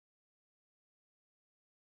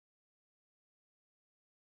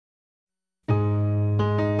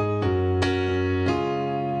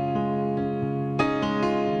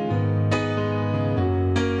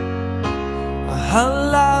Ha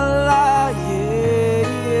la la, yeah,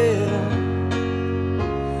 yeah.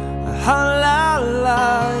 Ha la la,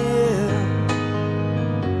 yeah.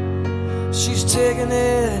 She's taking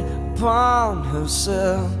it upon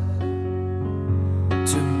herself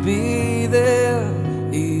to be there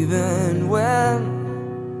even when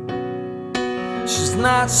she's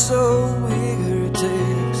not so eager. It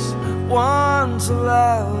takes one to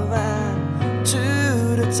love and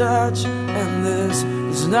two to touch, and this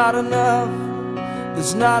is not enough.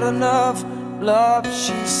 There's not enough love,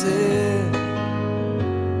 she said.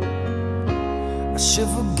 I should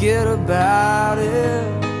forget about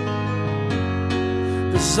it.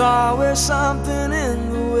 There's always something in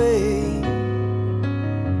the way.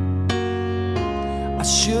 I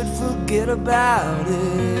should forget about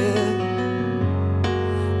it.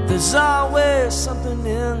 There's always something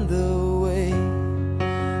in the way.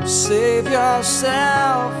 Save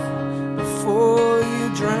yourself before you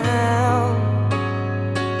drown.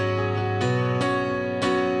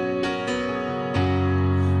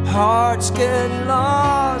 Hearts get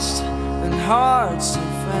lost and hearts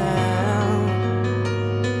are found.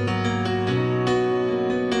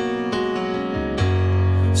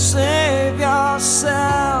 Save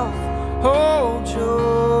yourself, hold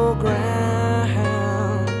your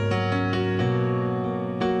ground.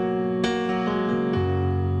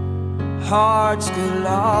 Hearts get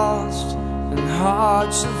lost and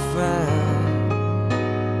hearts are found.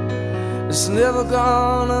 It's never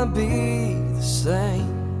gonna be the same.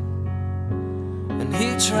 And he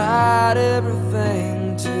tried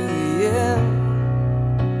everything to the end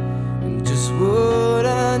and just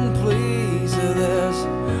wouldn't please her. There's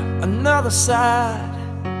another side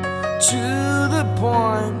to the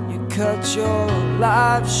point you cut your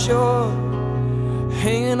life short,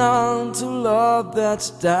 hanging on to love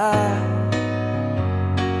that's died.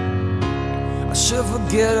 I should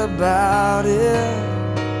forget about it.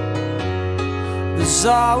 There's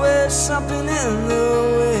always something in the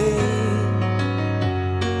way.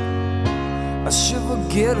 I should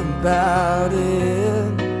forget about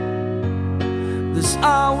it. There's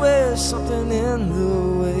always something in the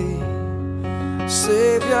way.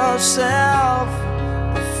 Save yourself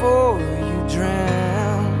before you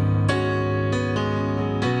drown.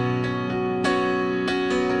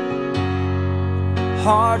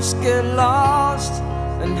 Hearts get lost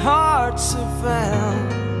and hearts are found.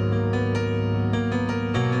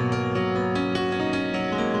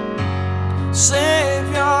 Save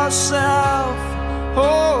yourself,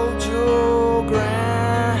 hold your ground.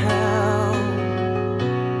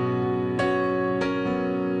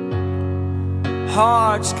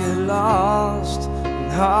 Hearts get lost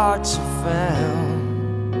and hearts are found.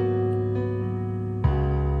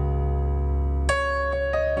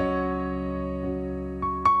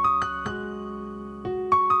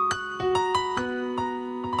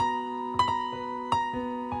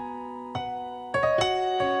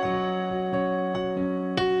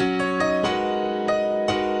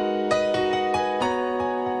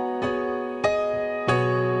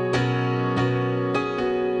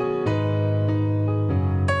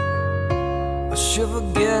 I should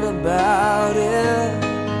forget about it.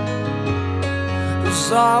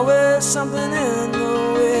 There's always something in the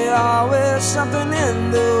way, always something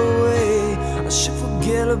in the way. I should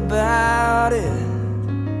forget about it.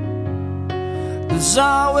 There's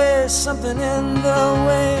always something in the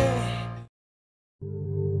way.